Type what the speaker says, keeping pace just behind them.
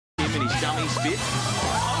him and his dummies fit.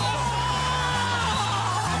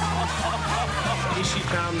 Here she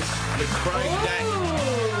comes, the Craig Dack.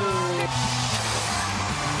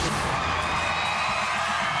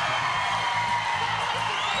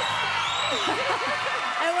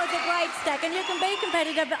 It was a great stack, and you can be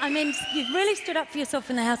competitive. I mean, you've really stood up for yourself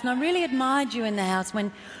in the House, and I really admired you in the House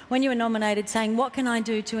when you were nominated, saying, what can I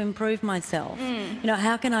do to improve myself? You know,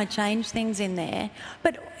 how can I change things in there?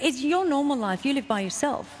 But it's your normal life. You live by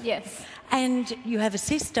yourself. Yes. And you have a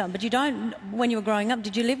sister, but you don't, when you were growing up,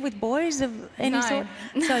 did you live with boys of any sort?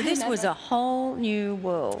 So this was a whole new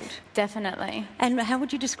world. Definitely. And how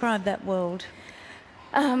would you describe that world?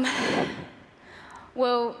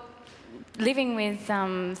 Well, living with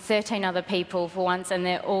 13 other people for once, and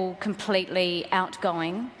they're all completely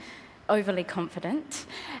outgoing, overly confident,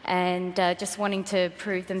 and just wanting to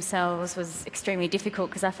prove themselves was extremely difficult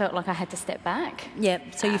because I felt like I had to step back. Yeah,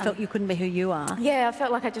 so you felt you couldn't be who you are. Yeah, I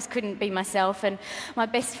felt like I just couldn't be myself. And my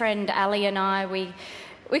best friend Ali and I, we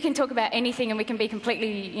can talk about anything and we can be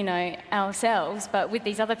completely, you know, ourselves, but with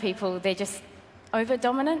these other people, they're just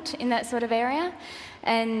over-dominant in that sort of area.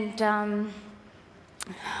 And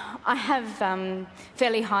I have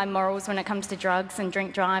fairly high morals when it comes to drugs and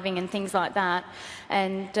drink driving and things like that,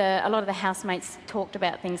 and a lot of the housemates talked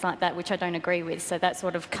about things like that, which I don't agree with, so that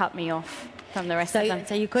sort of cut me off from the rest of them.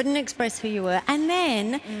 So you couldn't express who you were, and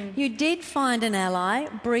then you did find an ally,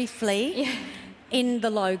 briefly, in the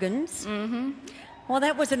Logans. Well,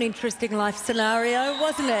 that was an interesting life scenario,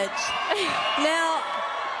 wasn't it? Now,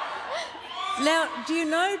 do you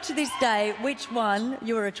know to this day which one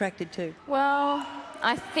you were attracted to? Well,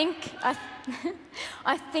 I think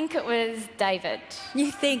it was David.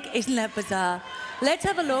 You think? Isn't that bizarre? Let's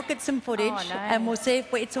have a look at some footage, and we'll see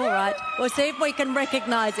if it's all right. We'll see if we can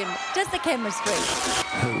recognise him. Just the chemistry.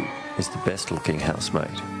 Who is the best-looking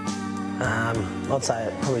housemate? I'd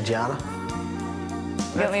say probably Gianna.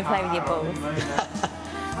 You want me to play with your balls?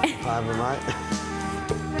 Over, mate.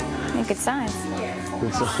 Yeah, good size.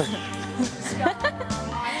 Good size.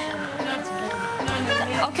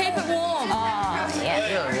 I'll keep it warm. Oh,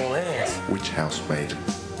 yeah. Which housemate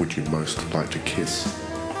would you most like to kiss?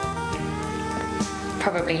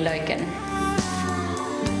 Probably Logan.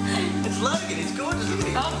 It's Logan, it's gorgeous, isn't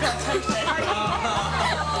he? Oh, God, totally.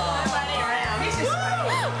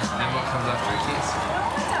 And what comes after a kiss?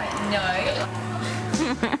 No.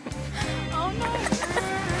 Oh, no.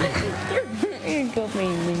 You got me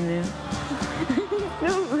in there.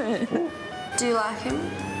 Do you like him?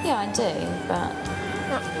 Yeah, I do, but...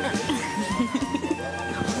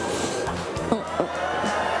 I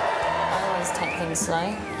always take things slow.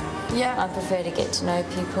 Yeah. I prefer to get to know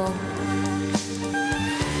people.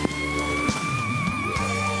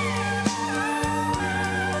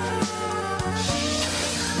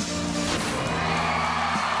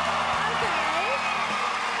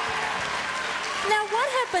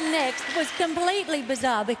 Next was completely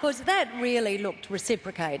bizarre because that really looked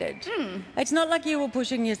reciprocated. It's not like you were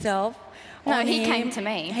pushing yourself. No, he came to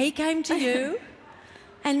me. He came to you.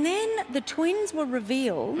 And then the twins were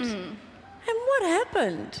revealed. And what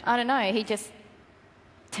happened? I don't know. He just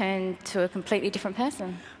turned to a completely different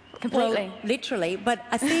person. Completely. Well, literally. But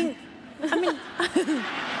I think, I mean...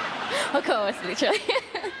 Of course, literally.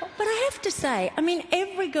 But I have to say, I mean,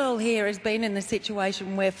 every girl here has been in the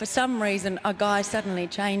situation where for some reason a guy suddenly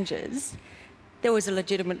changes. There was a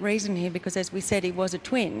legitimate reason here because, as we said, he was a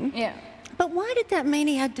twin. Yeah. But why did that mean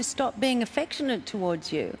he had to stop being affectionate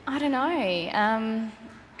towards you? I don't know.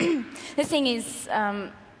 The thing is,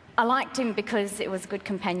 I liked him because it was good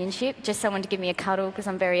companionship, just someone to give me a cuddle because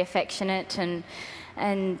I'm very affectionate, and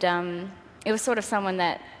it was sort of someone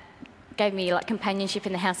that gave me like companionship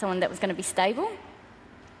in the house, someone that was going to be stable.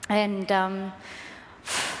 And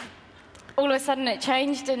all of a sudden it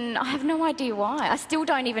changed, and I have no idea why. I still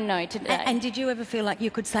don't even know today. And did you ever feel like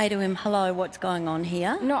you could say to him, hello, what's going on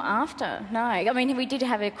here? Not after, no. I mean, we did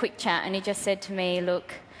have a quick chat, and he just said to me,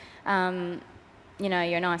 look, you know,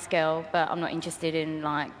 you're a nice girl, but I'm not interested in,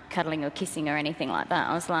 like, cuddling or kissing or anything like that.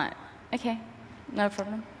 I was like, okay, no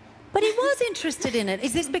problem. But he was interested in it.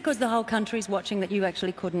 Is this because the whole country's watching that you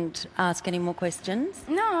actually couldn't ask any more questions?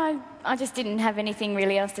 No, I just didn't have anything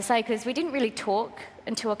really else to say because we didn't really talk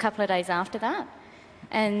until a couple of days after that.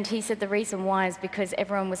 And he said the reason why is because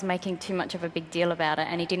everyone was making too much of a big deal about it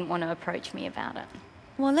and he didn't want to approach me about it.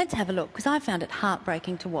 Well, let's have a look, because I found it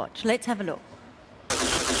heartbreaking to watch. Let's have a look.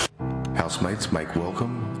 Housemates make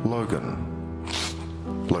welcome Logan,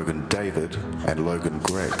 Logan David and Logan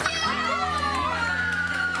Greg.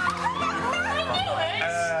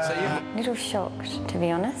 A little shocked, to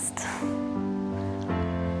be honest.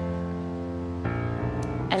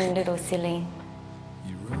 And a little silly.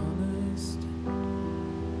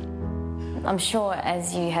 I'm sure,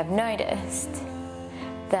 as you have noticed,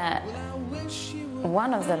 that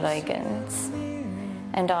one of the Logans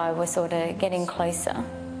and I were sort of getting closer.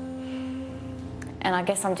 And I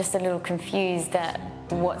guess I'm just a little confused at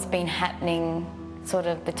what's been happening sort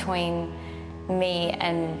of between me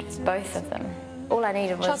and both of them. All I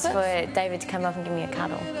needed was for David to come up and give me a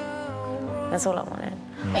cuddle. That's all I wanted.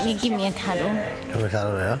 Let me give me a cuddle. Give me a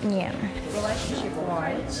cuddle now? Yeah.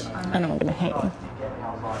 Relationship-wise, I know I'm going to hate you.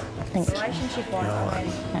 Thank you.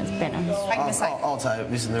 relationship-wise, That's better. I'll tell you,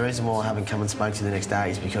 listen, the reason why I haven't come and spoke to you the next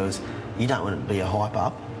day is because you don't want it to be a hype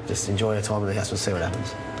up. Just enjoy your time in the house and see what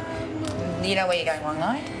happens. you know where you're going one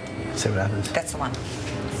night? See what happens. That's the one.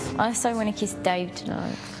 I so want to kiss Dave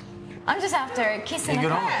tonight. I'm just after a kiss and a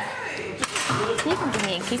good on cuddle. You can give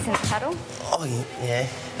me a kiss and a cuddle. Oh, yeah.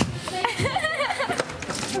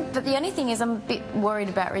 But the only thing is I'm a bit worried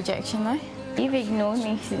about rejection though. You've ignored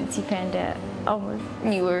me since you found out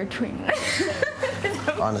you were a twin.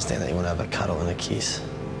 I understand that you want to have a cuddle and a kiss.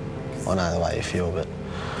 I know the way you feel, but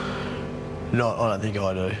I don't think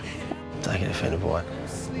I do. Don't get offended by it.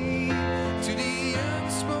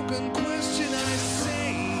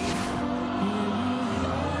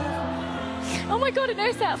 Oh my God, a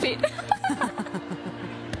nurse outfit.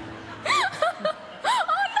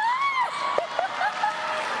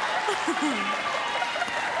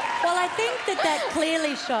 Well, I think that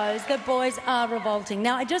clearly shows that boys are revolting.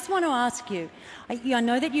 Now, I just want to ask you, I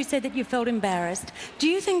know that you said that you felt embarrassed. Do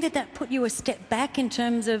you think that put you a step back in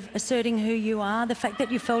terms of asserting who you are, the fact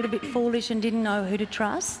that you felt a bit foolish and didn't know who to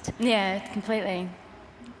trust? Yeah, completely.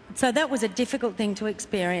 So that was a difficult thing to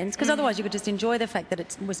experience, because otherwise you could just enjoy the fact that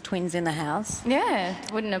it was twins in the house. Yeah,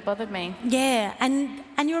 it wouldn't have bothered me. Yeah, and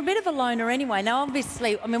you're a bit of a loner anyway. Now,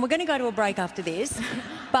 obviously, I mean, we're going to go to a break after this,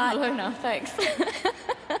 but... Loner, thanks.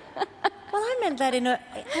 Well, I meant that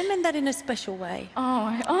in a special way.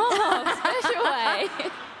 Special way.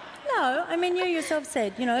 No, I mean, you yourself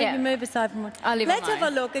said, you move aside from what... I live Let's on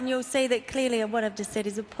have a look and you'll see that clearly what I've just said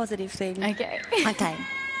is a positive thing. Okay. Okay.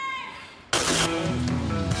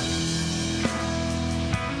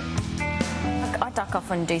 I duck off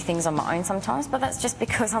and do things on my own sometimes, but that's just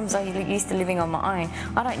because I'm so used to living on my own.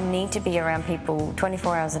 I don't need to be around people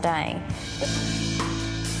 24 hours a day.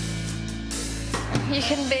 You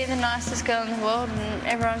can be the nicest girl in the world and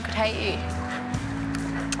everyone could hate you.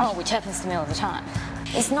 Oh, which happens to me all the time.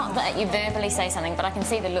 It's not that you verbally say something, but I can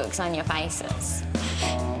see the looks on your faces.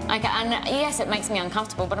 Okay, and yes, it makes me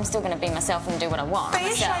uncomfortable, but I'm still going to be myself and do what I want. Be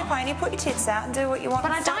a show pony, put your tits out and do what you want.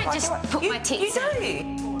 But I don't just put my tits out. You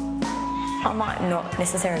do. I might not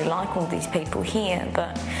necessarily like all these people here,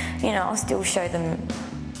 but, I'll still show them,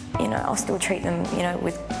 I'll still treat them,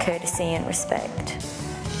 with courtesy and respect.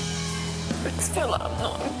 I just feel like I'm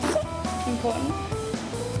not important.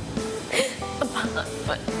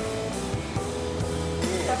 But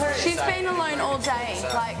She's been alone all day.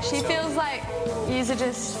 Like, she feels like yous are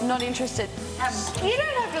just not interested. You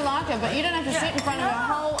don't have to like her, but you don't have to sit in front of a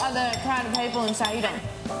whole other crowd of people and say you don't.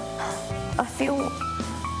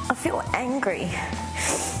 I feel angry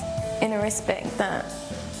in a respect that,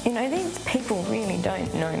 these people really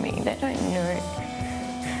don't know me. They don't know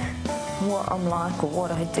what I'm like or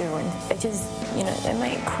what I do, and they just, they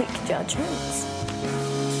make quick judgments.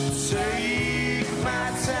 Take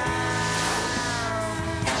my time.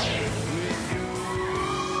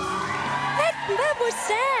 That was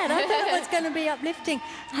sad. I thought it was going to be uplifting.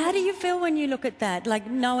 How do you feel when you look at that? Like,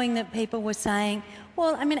 knowing that people were saying,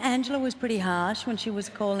 well, I mean, Angela was pretty harsh when she was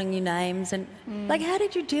calling you names, and like, how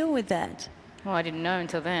did you deal with that? Well, I didn't know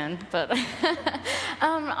until then, but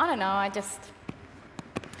I don't know.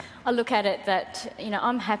 I look at it that,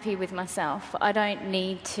 I'm happy with myself. I don't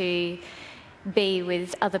need to be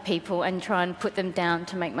with other people and try and put them down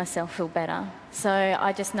to make myself feel better. So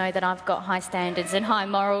I just know that I've got high standards and high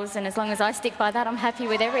morals, and as long as I stick by that, I'm happy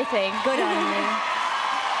with everything. Good on you.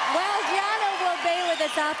 Well, Gianna will be with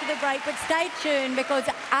us after the break, but stay tuned, because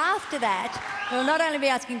after that, we'll not only be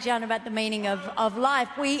asking Gianna about the meaning of life,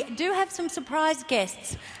 we do have some surprise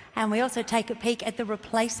guests, and we also take a peek at the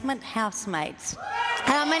replacement housemates.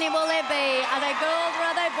 How many will there be? Are they girls or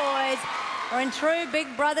are they boys? Or in true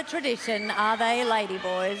Big Brother tradition, are they lady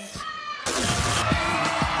boys?